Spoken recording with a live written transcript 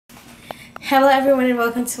Hello everyone and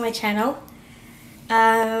welcome to my channel.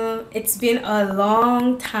 It's been a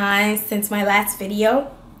long time since my last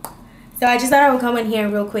video, so I just thought I would come in here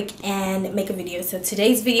real quick and make a video. So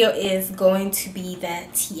today's video is going to be the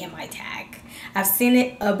TMI tag. I've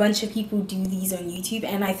seen a bunch of people do these on YouTube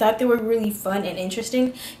and I thought they were really fun and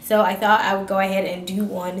interesting, so I thought I would go ahead and do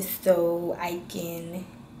one so I can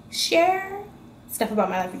share stuff about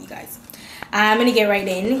my life with you guys. I'm gonna get right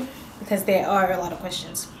in because there are a lot of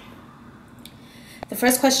questions. The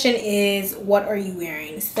first question is, what are you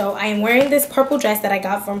wearing? So I am wearing this purple dress that I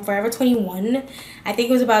got from Forever 21. I think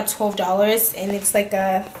it was about $12 and it's like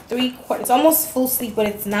a 3/4, it's almost full sleeve but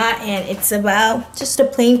it's not, and it's about just a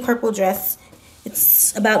plain purple dress.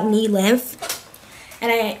 It's about knee length, and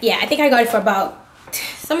I think I got it for about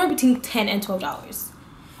somewhere between $10 and $12,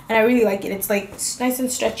 and I really like it. It's like nice and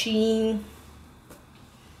stretchy.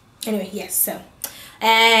 Anyway, yes, so.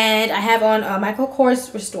 And I have on a Michael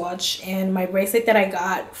Kors wristwatch and my bracelet that I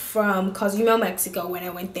got from Cozumel, Mexico when I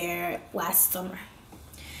went there last summer.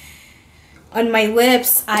 On my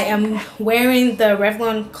lips, I am wearing the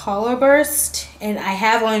Revlon Color Burst, and I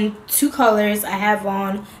have on two colors. I have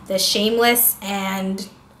on the Shameless and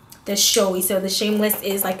the Showy. So the Shameless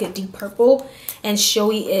is like a deep purple and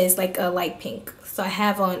Showy is like a light pink. So I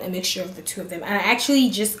have on a mixture of the two of them. And I actually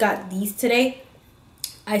just got these today.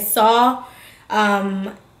 I saw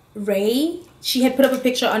Ray, she had put up a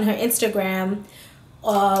picture on her Instagram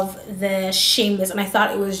of the Shameless and I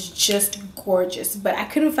thought it was just gorgeous, but I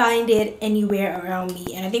couldn't find it anywhere around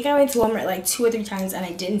me, and I think I went to Walmart like 2 or 3 times and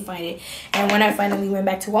I didn't find it. And when I finally went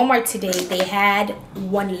back to Walmart today, they had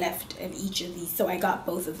one left of each of these, so I got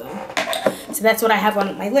both of them. So that's what I have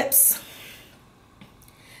on my lips.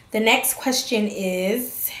 The next question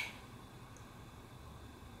is,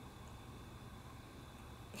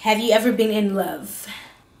 have you ever been in love?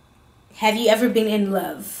 Have you ever been in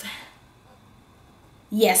love?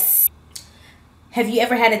 Yes. Have you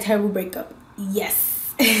ever had a terrible breakup?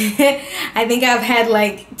 Yes. I think I've had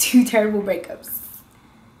like 2 terrible breakups.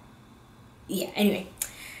 Yeah, anyway.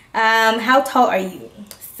 How tall are you?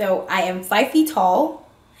 So I am 5 feet tall.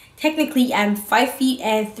 Technically, I'm 5 feet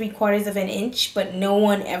and 3/4 of an inch, but no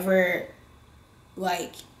one ever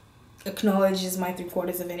like acknowledges my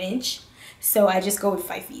 3/4 of an inch. So I just go with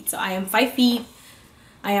 5 feet. So I am 5 feet.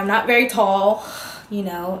 I am not very tall. You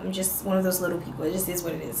know, I'm just one of those little people. It just is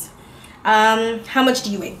what it is. How much do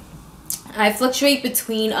you weigh? I fluctuate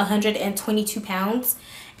between 122 pounds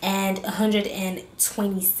and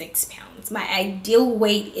 126 pounds. My ideal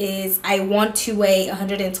weight is, I want to weigh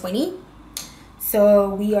 120. So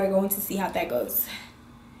we are going to see how that goes.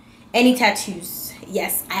 Any tattoos?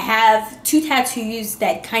 Yes, I have 2 tattoos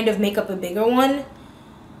that kind of make up a bigger one.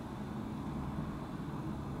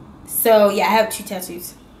 So yeah, I have 2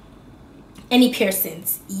 tattoos. Any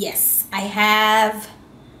piercings? Yes, I have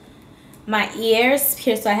my ears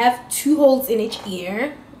pierced. So I have 2 holes in each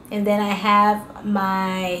ear, and then I have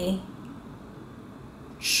my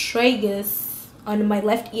tragus on my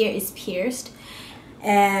left ear is pierced.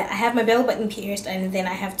 I have my belly button pierced, and then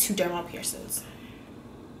I have 2 dermal piercings.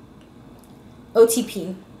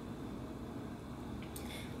 OTP.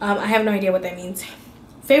 I have no idea what that means.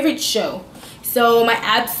 Favorite show? So my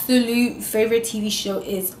absolute favorite TV show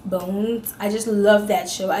is Bones. I just love that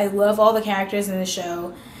show. I love all the characters in the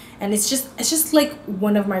show, and it's just like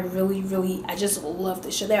one of my really, I just love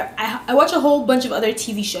the show. I watch a whole bunch of other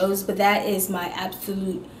TV shows, but that is my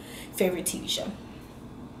absolute favorite TV show.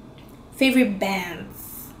 Favorite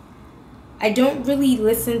bands? I don't really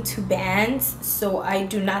listen to bands, so I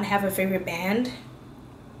do not have a favorite band.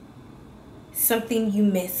 Something you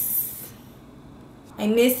miss? I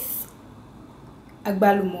miss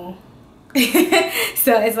Agbalumo.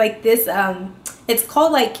 So it's like this, it's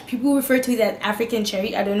called, like, people refer to it as African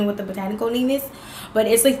cherry. I don't know what the botanical name is, but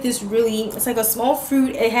it's like this really, it's like a small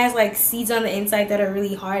fruit. It has like seeds on the inside that are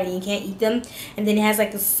really hard and you can't eat them, and then it has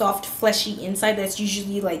like a soft fleshy inside that's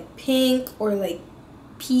usually like pink or like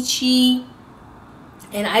peachy,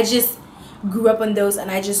 and I just grew up on those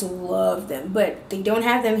and I just love them. But they don't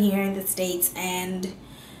have them here in the States, and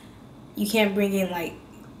you can't bring in like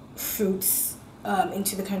fruits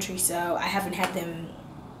into the country, so I haven't had them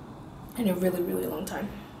in a really long time.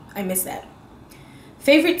 I miss that.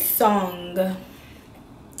 Favorite song?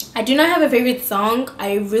 I do not have a favorite song.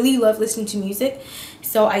 I really love listening to music,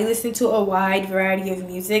 so I listen to a wide variety of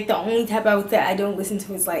music. The only type I would say I don't listen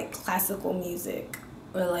to is like classical music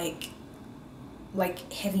or like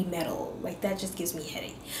heavy metal. Like, that just gives me a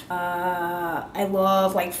headache. I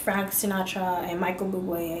love like Frank Sinatra and Michael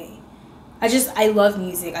Bublé. I love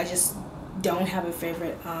music. I just don't have a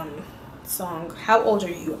favorite song. How old are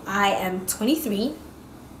you? I am 23.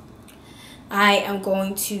 I am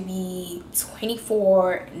going to be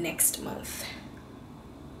 24 next month.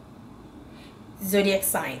 Zodiac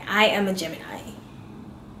sign. I am a Gemini.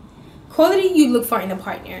 Quality you look for in a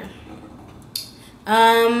partner.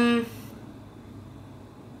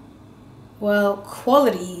 Well,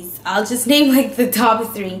 qualities. I'll just name like the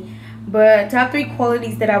top 3. But top 3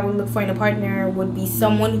 qualities that I would look for in a partner would be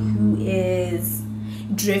someone who is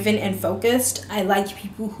driven and focused. I like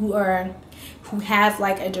people who have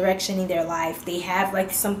like a direction in their life. They have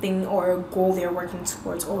like something or a goal they're working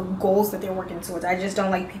towards, or goals that they're working towards. I just don't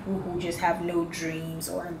like people who just have no dreams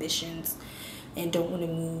or ambitions and don't want to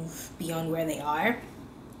move beyond where they are.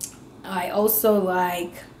 I also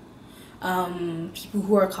like people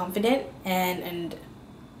who are confident and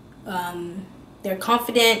they're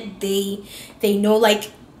confident. They know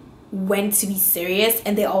like when to be serious,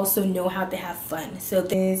 and they also know how to have fun. So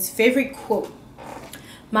this favorite quote.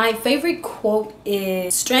 My favorite quote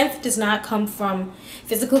is, strength does not come from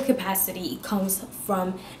physical capacity, it comes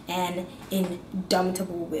from an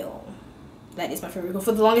indomitable will. That is my favorite quote.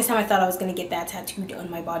 For the longest time I thought I was going to get that tattooed on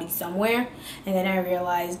my body somewhere, and then I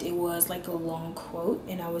realized it was like a long quote,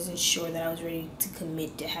 and I wasn't sure that I was ready to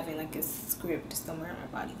commit to having like a script somewhere on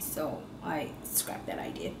my body, so I scrapped that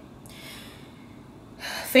idea.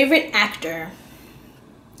 Favorite actor.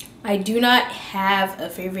 I do not have a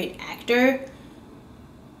favorite actor.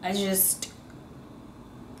 I just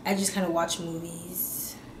kind of watch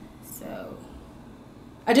movies. So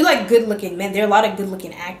I do like good looking men. There are a lot of good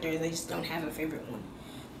looking actors. I just don't have a favorite one.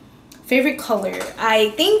 Favorite color. I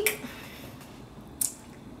think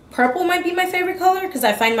purple might be my favorite color, because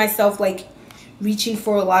I find myself like reaching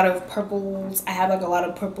for a lot of purples. I have like a lot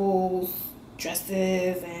of purple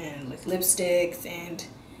dresses and like lipsticks, and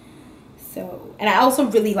I also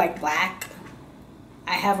really like black.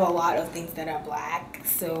 I have a lot of things that are black,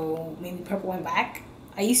 so maybe purple and black.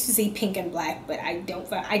 I used to say pink and black, but I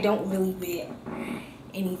don't really wear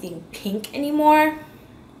anything pink anymore,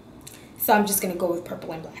 so I'm just gonna go with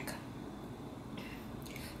purple and black.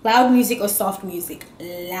 Loud music or soft music?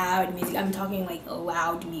 Loud music. I'm talking like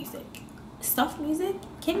loud music. Soft music?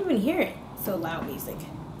 Can't even hear it. So loud music.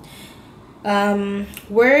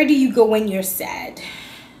 Where do you go when you're sad?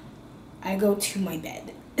 I go to my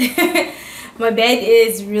bed. My bed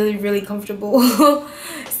is really, really comfortable.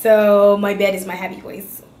 So my bed is my happy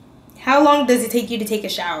place. How long does it take you to take a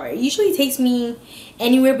shower? It usually takes me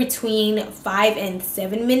anywhere between 5 and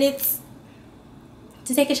 7 minutes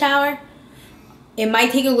to take a shower. It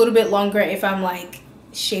might take a little bit longer if I'm like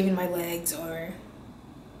shaving my legs or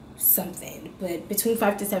something, but between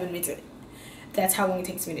 5 to 7 minutes, that's how long it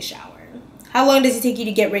takes me to shower. How long does it take you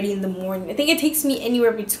to get ready in the morning? I think it takes me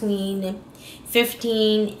anywhere between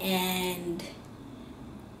 15 and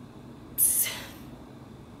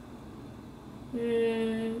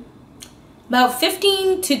about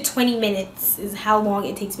 15 to 20 minutes is how long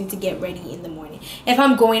it takes me to get ready in the morning. If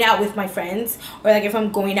I'm going out with my friends, or like if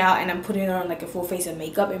I'm going out and I'm putting on like a full face of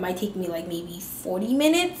makeup, it might take me like maybe 40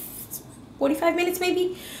 minutes, 45 minutes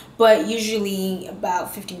maybe, but usually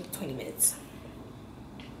about 15 to 20 minutes.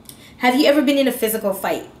 Have you ever been in a physical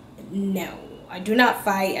fight? No, I do not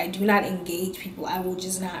fight. I do not engage people. I will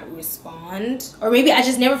just not respond. Or maybe I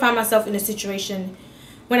just never find myself in a situation.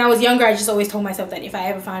 When I was younger, I just always told myself that if I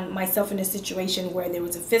ever find myself in a situation where there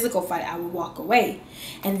was a physical fight, I would walk away.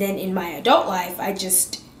 And then in my adult life, I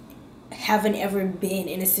just haven't ever been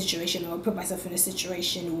in a situation or put myself in a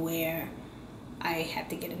situation where I had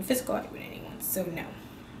to get in a physical fight with anyone. So no.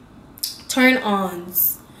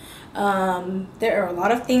 Turn-ons. There are a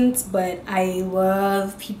lot of things, but I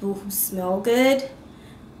love people who smell good.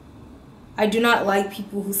 I do not like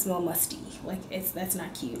people who smell musty. Like, that's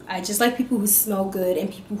not cute. I just like people who smell good and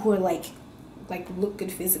people who are like look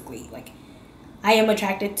good physically. Like, I am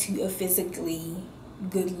attracted to a physically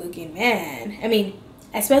good looking man. I mean,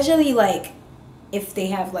 especially like if they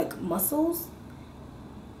have like muscles.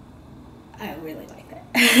 I really like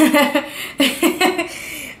that.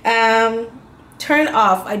 Turn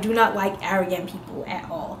off. I do not like arrogant people at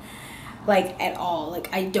all. Like, at all.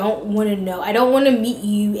 Like, I don't want to know. I don't want to meet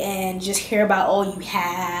you and just hear about all you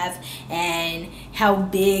have and how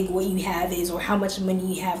big what you have is or how much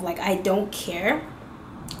money you have. Like, I don't care.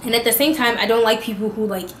 And at the same time, I don't like people who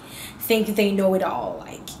like think they know it all.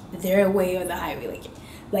 Like, their way or the highway.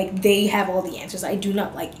 Like they have all the answers. I do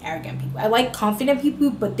not like arrogant people. I like confident people,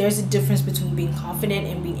 but there's a difference between being confident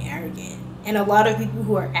and being arrogant. And a lot of people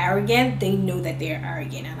who are arrogant, they know that they're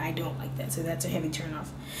arrogant, and I don't like that. So that's a heavy turn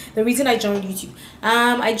off. The reason I joined YouTube,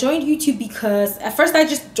 I joined YouTube because at first I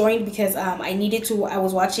just joined because I needed to. I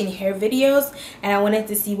was watching hair videos and I wanted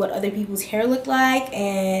to see what other people's hair looked like,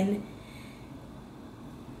 and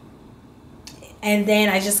And then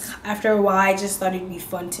after a while, I just thought it'd be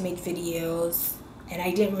fun to make videos. And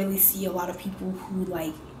I didn't really see a lot of people who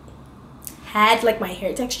like had like my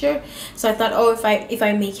hair texture. So I thought, oh, if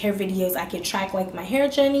I make hair videos, I could track like my hair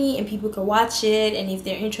journey and people could watch it. And if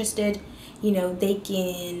they're interested, you know, they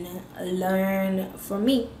can learn from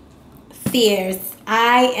me. Fears.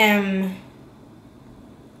 I am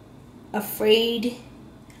afraid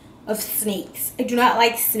of snakes. I do not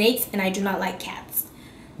like snakes, and I do not like cats.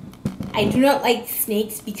 I do not like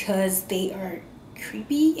snakes because they are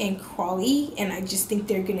creepy and crawly, and I just think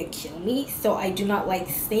they're gonna kill me. So I do not like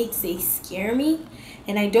snakes. They scare me.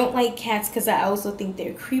 And I don't like cats because I also think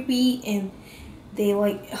they're creepy and they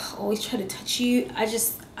like always try to touch you.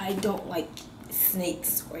 I don't like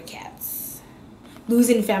snakes or cats.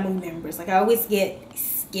 Losing family members. Like, I always get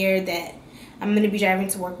scared that I'm gonna be driving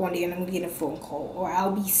to work one day and I'm gonna get a phone call, or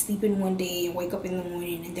I'll be sleeping one day and wake up in the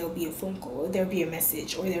morning and there'll be a phone call, or there'll be a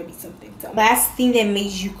message, or there'll be something. So, last thing that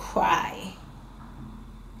made you cry.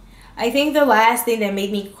 I think the last thing that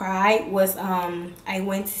made me cry was I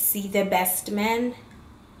went to see The Best Man,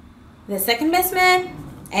 The Second Best Man,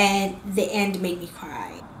 and the end made me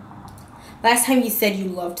cry. Last time you said you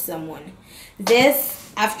loved someone.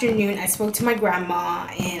 This afternoon I spoke to my grandma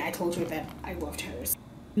and I told her that I loved her.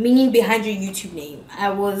 Meaning behind your YouTube name. I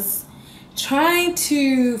was trying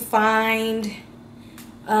to find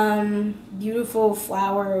beautiful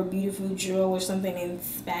flower or beautiful jewel or something in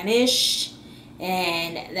Spanish,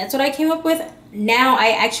 and that's what I came up with. Now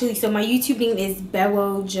so my YouTube name is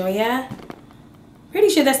Bello Joya. Pretty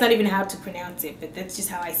sure that's not even how to pronounce it, but that's just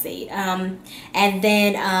how I say it. And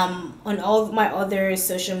then on all of my other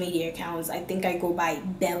social media accounts, I think I go by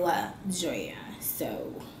Bella Joya.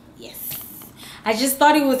 So yes, I just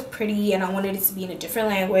thought it was pretty and I wanted it to be in a different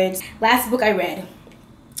language. Last book I read.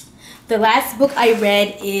 The last book I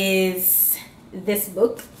read is this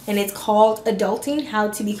book, and it's called Adulting: How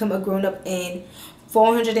to Become a Grown-Up in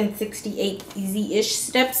 468 Easy-ish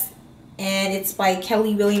Steps, and it's by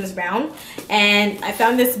Kelly Williams Brown. And I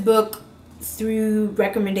found this book through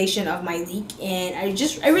recommendation of my leak, and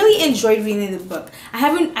I really enjoyed reading the book. I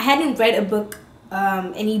hadn't read a book,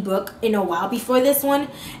 any book in a while before this one,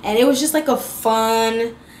 and it was just like a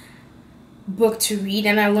fun book to read,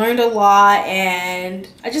 and I learned a lot, and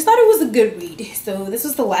I just thought it was a good read. So this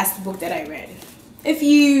was the last book that I read. If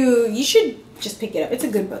you should just pick it up. It's a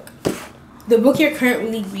good book. The book you're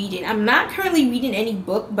currently reading. I'm not currently reading any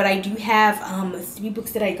book, but I do have 3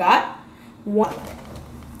 books that I got.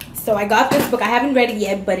 So I got this book. I haven't read it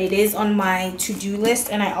yet, but it is on my to-do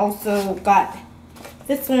list. And I also got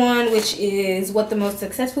this one, which is What the Most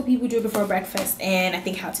Successful People Do Before Breakfast, and I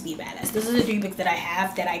think How to Be a Badass. Those are the 3 books that I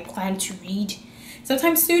have that I plan to read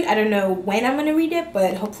sometime soon. I don't know when I'm gonna read it,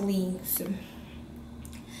 but hopefully soon.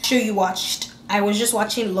 I'm sure you watched. I was just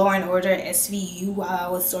watching Law and Order SVU while I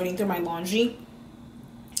was sorting through my laundry.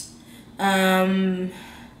 And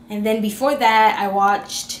then before that, I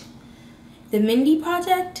watched The Mindy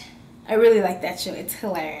Project. I really like that show. It's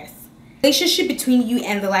hilarious. Relationship between you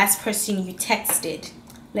and the last person you texted.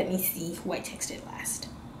 Let me see who I texted last.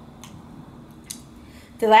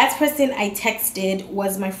 The last person I texted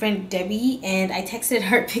was my friend Debbie, and I texted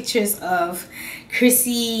her pictures of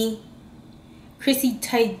Chrissy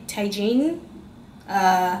Teigen,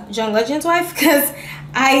 John Legend's wife, because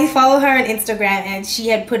I follow her on Instagram, and she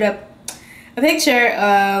had put up a picture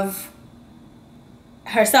of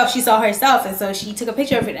herself. She saw herself, and so she took a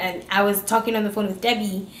picture of it, and I was talking on the phone with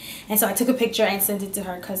Debbie, and so I took a picture and sent it to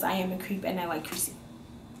her because I am a creep and I like Chrissy.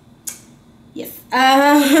 Yes.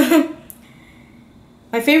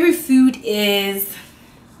 My favorite food is...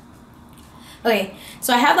 Okay,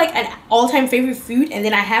 so I have like an all-time favorite food, and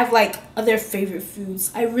then I have like other favorite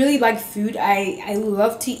foods. I really like food. I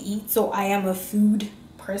love to eat, so I am a food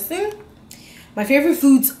person. My favorite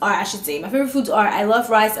foods are, I love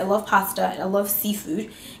rice, I love pasta, I love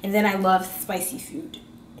seafood, and then I love spicy food.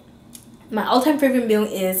 My all-time favorite meal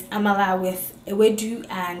is amala with ewedu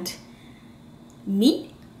and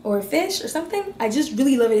meat or fish or something. I just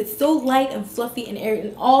really love it. It's so light and fluffy and airy,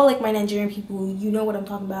 and all like my Nigerian people, you know what I'm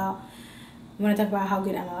talking about when I talk about how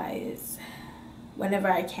good amala is. Whenever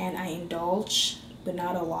I can, I indulge, but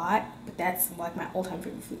not a lot. But that's like my all-time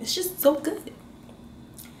favorite food. It's just so good.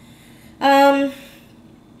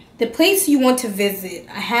 The place you want to visit.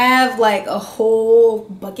 I have like a whole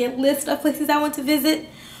bucket list of places I want to visit,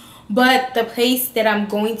 but the place that I'm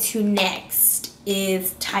going to next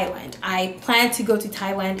is Thailand. I plan to go to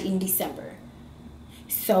Thailand in December.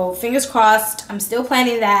 So fingers crossed, I'm still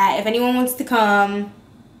planning that. If anyone wants to come,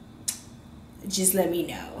 just let me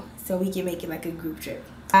know so we can make it like a group trip.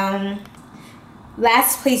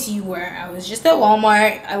 Last place you were. I was just at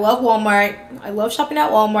Walmart. I love Walmart. I love shopping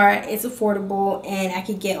at Walmart. It's affordable and I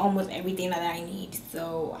could get almost everything that I need.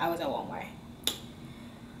 So I was at Walmart.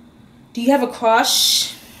 Do you have a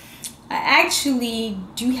crush? I actually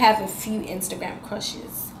do have a few Instagram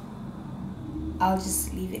crushes. I'll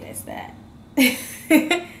just leave it as that.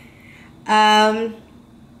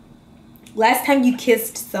 Last time you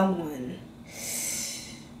kissed someone.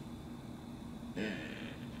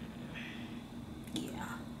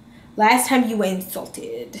 Last time you were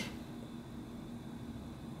insulted.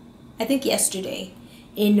 I think yesterday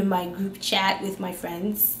in my group chat with my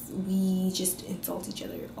friends, we just insult each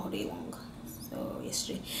other all day long. So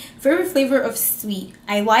yesterday. Favorite flavor of sweet.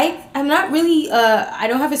 I'm not really I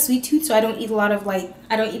don't have a sweet tooth, so I don't eat a lot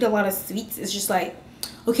of sweets. It's just like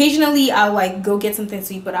occasionally I'll like go get something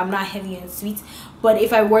sweet, but I'm not heavy on sweets. But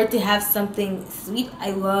if I were to have something sweet,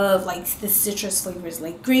 I love like the citrus flavors,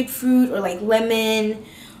 like grapefruit or like lemon.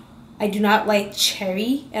 I do not like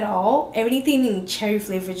cherry at all. Everything in cherry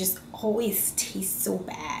flavor just always tastes so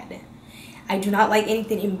bad. I do not like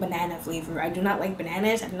anything in banana flavor. I do not like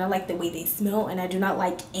bananas. I do not like the way they smell. And I do not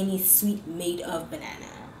like any sweet made of banana.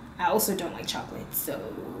 I also don't like chocolate. So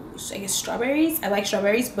I guess strawberries. I like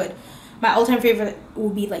strawberries, but my all-time favorite will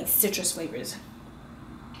be like citrus flavors.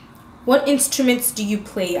 What instruments do you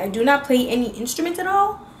play? I do not play any instruments at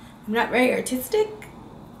all. I'm not very artistic.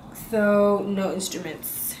 So no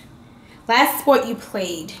instruments. Last sport you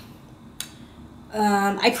played.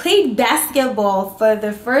 I played basketball for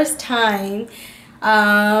the first time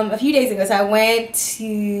a few days ago. So I went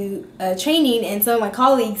to training and some of my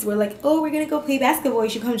colleagues were like, oh, we're going to go play basketball.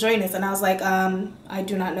 You should come join us. And I was like, I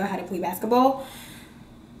do not know how to play basketball.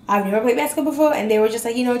 I've never played basketball before. And they were just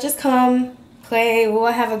like, you know, just come play. We'll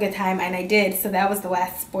have a good time. And I did. So that was the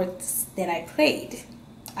last sports that I played.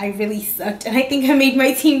 I really sucked and I think I made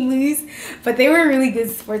my team lose, but they were really good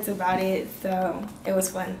sports about it, so it was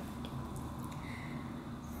fun.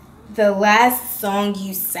 The last song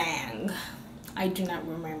you sang, I do not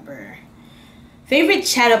remember. Favorite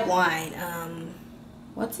chat up line,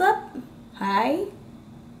 what's up? Hi?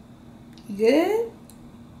 You good?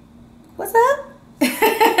 What's up?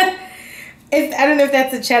 I don't know if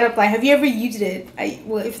that's a chat up line. Have you ever used it?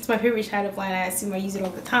 Well, if it's my favorite chat up line, I assume I use it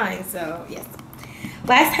all the time, so yes.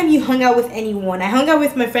 Last time you hung out with anyone. I hung out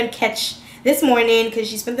with my friend Ketch this morning because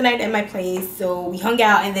she spent the night at my place. So we hung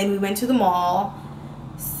out and then we went to the mall.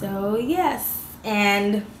 So yes.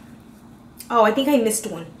 And oh, I think I missed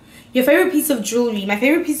one. Your favorite piece of jewelry. My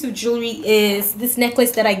favorite piece of jewelry is this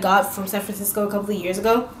necklace that I got from San Francisco a couple of years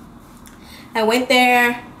ago. I went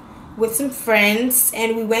there with some friends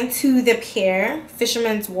and we went to the pier,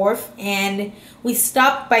 Fisherman's Wharf, and we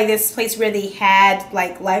stopped by this place where they had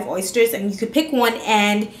like live oysters and you could pick one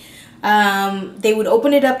and they would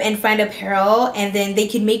open it up and find a pearl and then they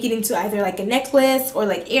could make it into either like a necklace or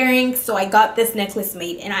like earrings. So I got this necklace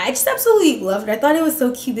made and I just absolutely loved it. I thought it was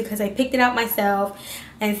so cute because I picked it out myself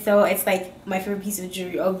and so it's like my favorite piece of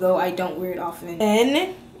jewelry, although I don't wear it often.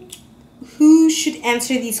 And who should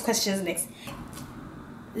answer these questions next?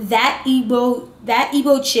 That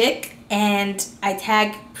Igbo chick, and I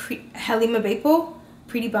tag Halima Bepo,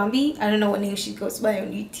 Pretty Bambi. I don't know what name she goes by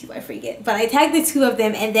on YouTube, I forget. But I tag the two of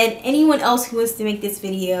them, and then anyone else who wants to make this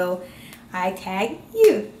video, I tag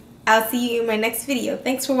you. I'll see you in my next video.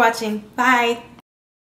 Thanks for watching. Bye.